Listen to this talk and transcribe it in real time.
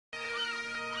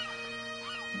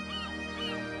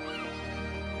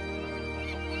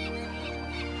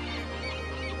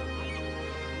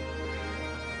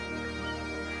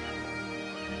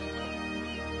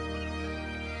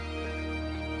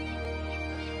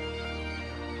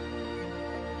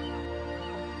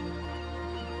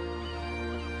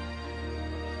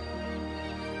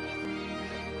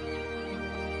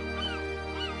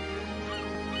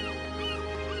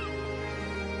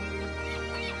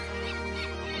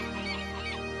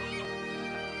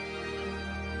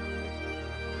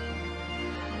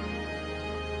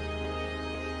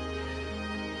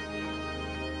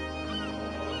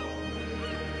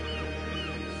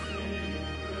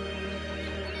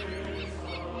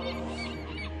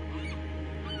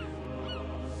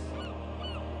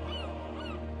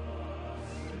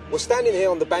We're standing here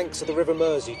on the banks of the River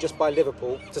Mersey, just by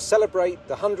Liverpool, to celebrate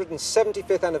the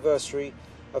 175th anniversary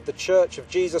of the Church of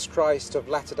Jesus Christ of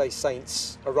Latter-day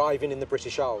Saints arriving in the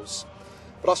British Isles.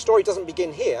 But our story doesn't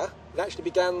begin here. It actually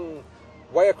began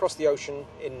way across the ocean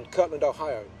in Kirtland,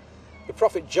 Ohio. The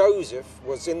prophet Joseph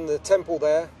was in the temple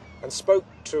there and spoke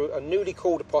to a newly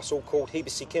called apostle called Heber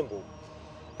C. Kimball.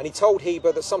 And he told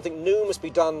Heber that something new must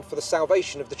be done for the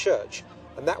salvation of the church,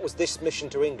 and that was this mission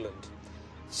to England.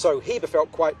 So Heber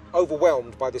felt quite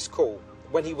overwhelmed by this call.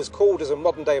 When he was called as a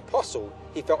modern-day apostle,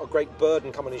 he felt a great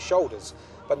burden come on his shoulders.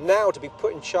 But now to be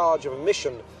put in charge of a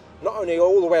mission, not only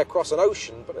all the way across an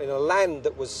ocean, but in a land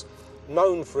that was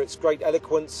known for its great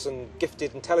eloquence and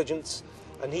gifted intelligence,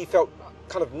 and he felt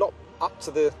kind of not up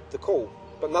to the call.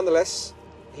 But nonetheless,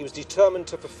 he was determined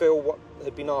to fulfill what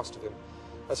had been asked of him.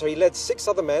 And so he led 6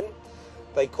 other men.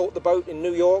 They caught the boat in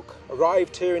New York,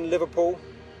 arrived here in Liverpool,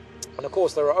 and of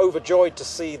course they were overjoyed to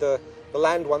see the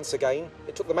land once again.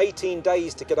 It took them 18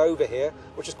 days to get over here,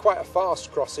 which is quite a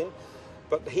fast crossing.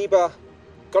 But Heber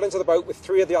got into the boat with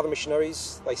 3 of the other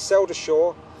missionaries. They sailed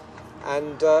ashore,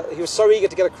 and he was so eager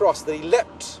to get across that he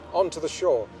leapt onto the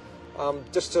shore.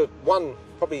 One,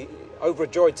 probably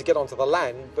overjoyed to get onto the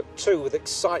land, but 2, with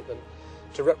excitement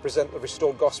to represent the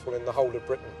restored gospel in the whole of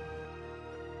Britain.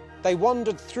 They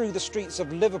wandered through the streets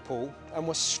of Liverpool and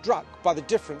were struck by the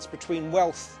difference between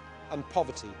wealth and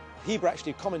poverty. Heber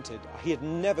actually commented he had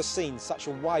never seen such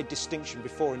a wide distinction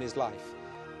before in his life.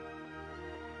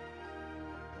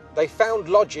 They found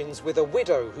lodgings with a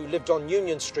widow who lived on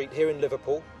Union Street here in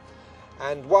Liverpool,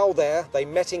 and while there they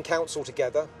met in council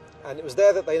together, and it was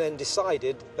there that they then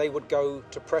decided they would go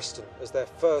to Preston as their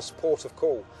first port of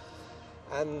call.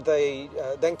 And they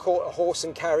then caught a horse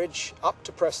and carriage up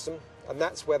to Preston, and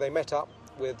that's where they met up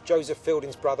with Joseph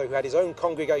Fielding's brother, who had his own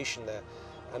congregation there,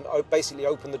 and basically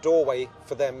opened the doorway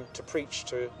for them to preach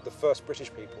to the first British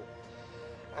people.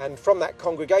 And from that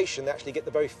congregation they actually get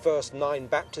the very first 9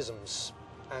 baptisms,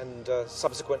 and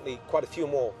subsequently quite a few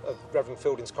more of Reverend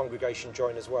Fielding's congregation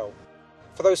join as well.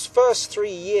 For those first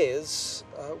 3 years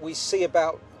we see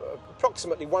about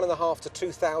approximately 1,500 to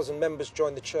 2,000 members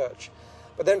join the church.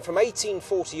 But then from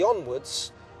 1840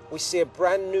 onwards we see a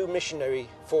brand new missionary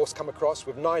force come across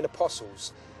with 9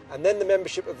 apostles, and then the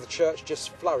membership of the church just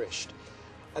flourished.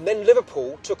 And then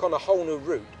Liverpool took on a whole new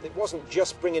route. It wasn't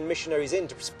just bringing missionaries in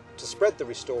to spread the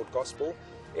restored gospel,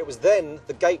 it was then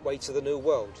the gateway to the new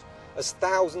world, as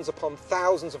thousands upon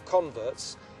thousands of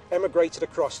converts emigrated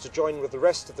across to join with the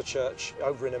rest of the church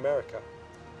over in America.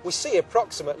 We see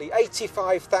approximately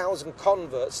 85,000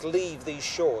 converts leave these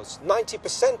shores,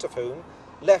 90% of whom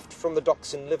left from the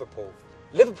docks in Liverpool.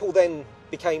 Liverpool then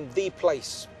became the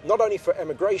place, not only for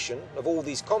emigration of all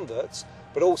these converts,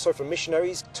 but also for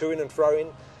missionaries touring and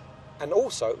froing, and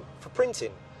also for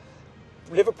printing.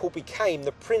 Liverpool became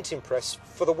the printing press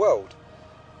for the world.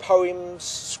 Poems,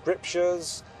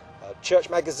 scriptures, church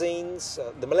magazines,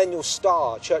 the Millennial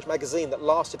Star church magazine that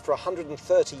lasted for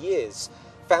 130 years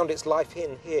found its life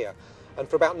in here, and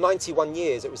for about 91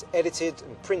 years it was edited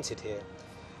and printed here.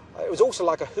 It was also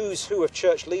like a who's who of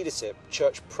church leadership.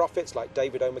 Church prophets like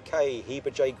David O. McKay, Heber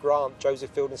J. Grant, Joseph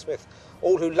Fielding Smith,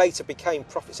 all who later became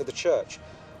prophets of the church,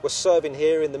 were serving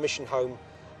here in the mission home,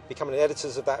 becoming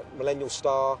editors of that Millennial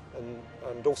Star,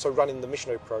 and also running the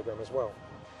missionary program as well.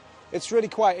 It's really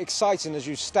quite exciting as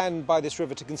you stand by this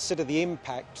river to consider the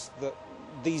impact that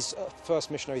these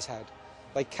first missionaries had.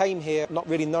 They came here not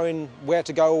really knowing where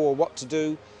to go or what to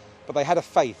do, but they had a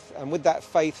faith, and with that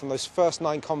faith from those first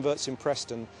 9 converts in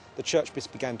Preston, the church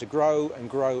began to grow and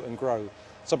grow and grow.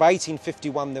 So by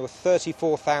 1851 there were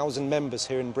 34,000 members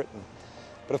here in Britain.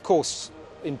 But of course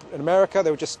in America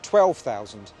there were just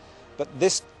 12,000. But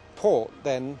this port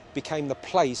then became the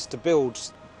place to build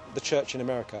the church in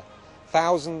America.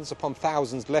 Thousands upon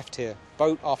thousands left here,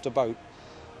 boat after boat,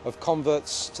 of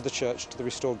converts to the church, to the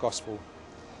restored gospel.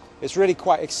 It's really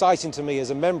quite exciting to me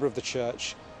as a member of the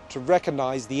church to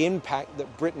recognise the impact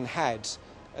that Britain had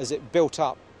as it built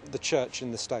up the church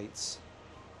in the States.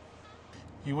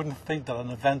 You wouldn't think that an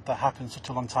event that happened such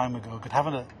a long time ago could have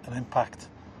an impact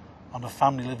on a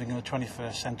family living in the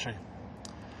 21st century.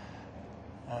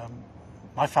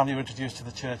 My family were introduced to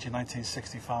the church in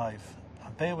 1965,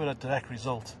 and they were a direct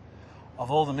result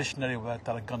of all the missionary work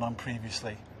that had gone on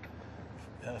previously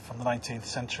from the 19th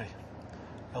century.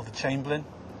 Elder Chamberlain,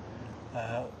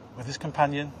 with his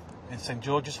companion in St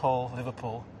George's Hall,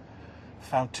 Liverpool,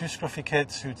 found 2 scruffy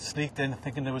kids who'd sneaked in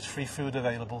thinking there was free food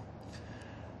available,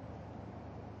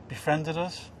 befriended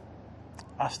us,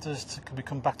 asked us to could we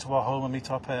come back to our home and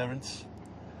meet our parents,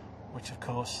 which of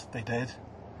course they did.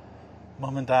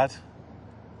 Mum and Dad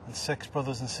and 6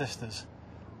 brothers and sisters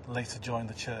later joined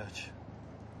the church.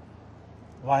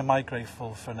 Why am I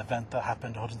grateful for an event that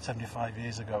happened 175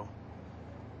 years ago?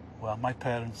 Well, my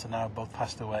parents are now both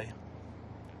passed away.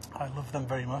 I love them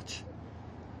very much.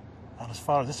 And as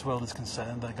far as this world is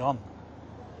concerned, they're gone.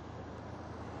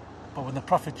 But when the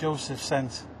prophet Joseph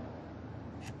sent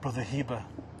his brother Heber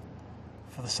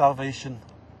for the salvation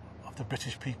of the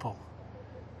British people,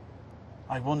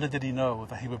 I wonder, did he know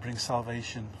that he would bring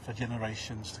salvation for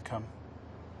generations to come?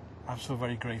 I'm so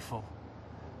very grateful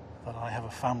that I have a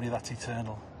family that's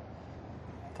eternal,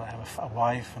 that I have a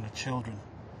wife and children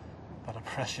that are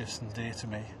precious and dear to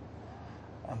me,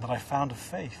 and that I found a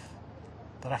faith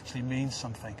that actually means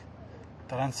something,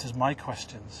 that answers my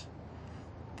questions,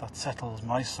 that settles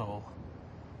my soul,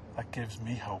 that gives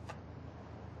me hope,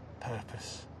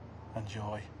 purpose and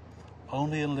joy.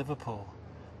 Only in Liverpool,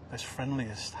 this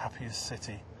friendliest, happiest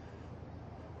city,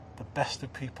 the best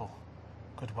of people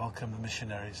could welcome the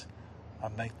missionaries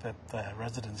and make their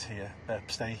residence here, their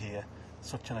stay here,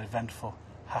 such an eventful,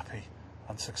 happy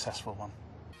and successful one.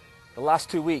 The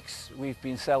last 2 weeks we've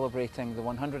been celebrating the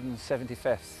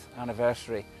 175th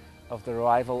anniversary of the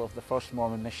arrival of the first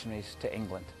Mormon missionaries to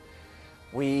England.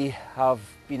 We have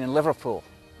been in Liverpool,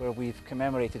 where we've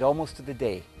commemorated almost to the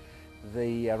day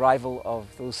the arrival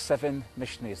of those 7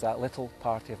 missionaries, that little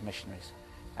party of missionaries.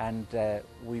 And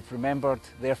we've remembered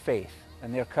their faith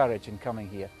and their courage in coming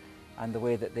here, and the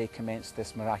way that they commenced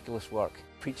this miraculous work,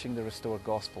 preaching the restored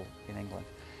gospel in England.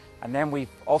 And then we've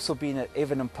also been at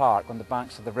Avonham Park on the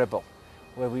banks of the Ribble,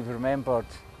 where we've remembered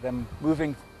them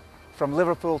moving from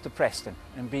Liverpool to Preston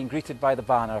and being greeted by the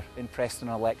banner in Preston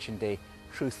on election day,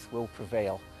 "Truth will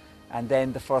prevail." And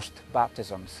then the first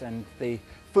baptisms and the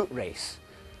foot race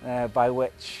by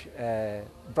which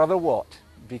Brother Watt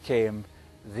became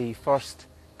the first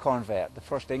convert, the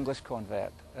first English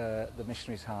convert the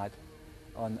missionaries had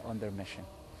on their mission.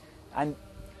 And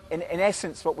in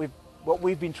essence, what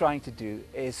we've been trying to do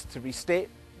is to restate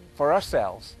for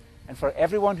ourselves and for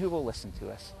everyone who will listen to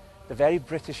us the very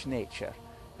British nature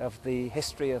of the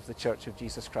history of the Church of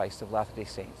Jesus Christ of Latter-day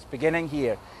Saints, beginning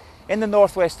here in the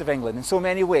northwest of England, in so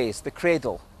many ways the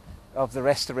cradle of the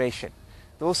Restoration.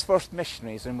 Those first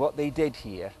missionaries and what they did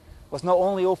here was not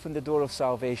only open the door of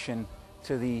salvation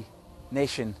to the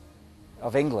nation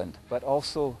of England, but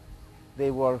also they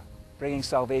were bringing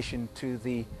salvation to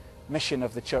the mission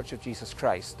of the Church of Jesus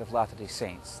Christ of Latter-day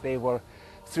Saints. They were,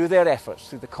 through their efforts,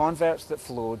 through the converts that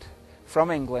flowed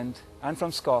from England and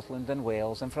from Scotland and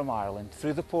Wales and from Ireland,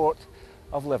 through the port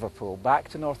of Liverpool, back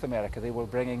to North America, they were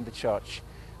bringing the Church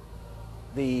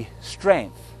the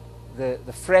strength, the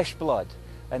fresh blood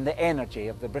and the energy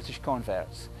of the British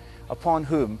converts, upon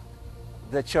whom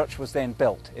the Church was then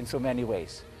built in so many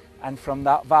ways. And from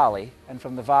that valley, and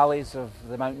from the valleys of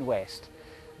the Mountain West,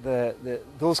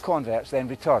 those converts then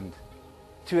returned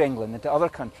to England and to other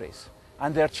countries,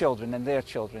 and their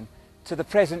children to the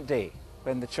present day,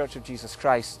 when the Church of Jesus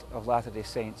Christ of Latter-day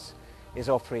Saints is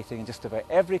operating in just about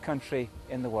every country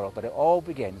in the world. But it all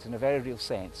begins, in a very real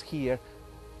sense, here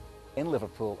in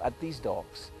Liverpool, at these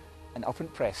docks, and up in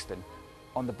Preston,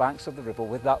 on the banks of the Ribble,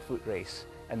 with that foot race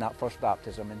and that first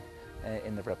baptism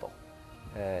in the Ribble.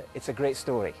 It's a great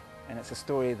story, and it's a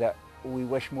story that we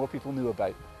wish more people knew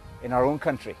about in our own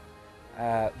country,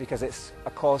 because it's a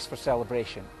cause for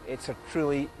celebration. It's a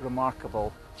truly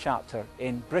remarkable chapter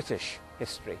in British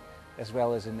history, as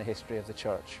well as in the history of the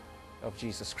Church of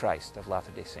Jesus Christ of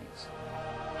Latter-day Saints.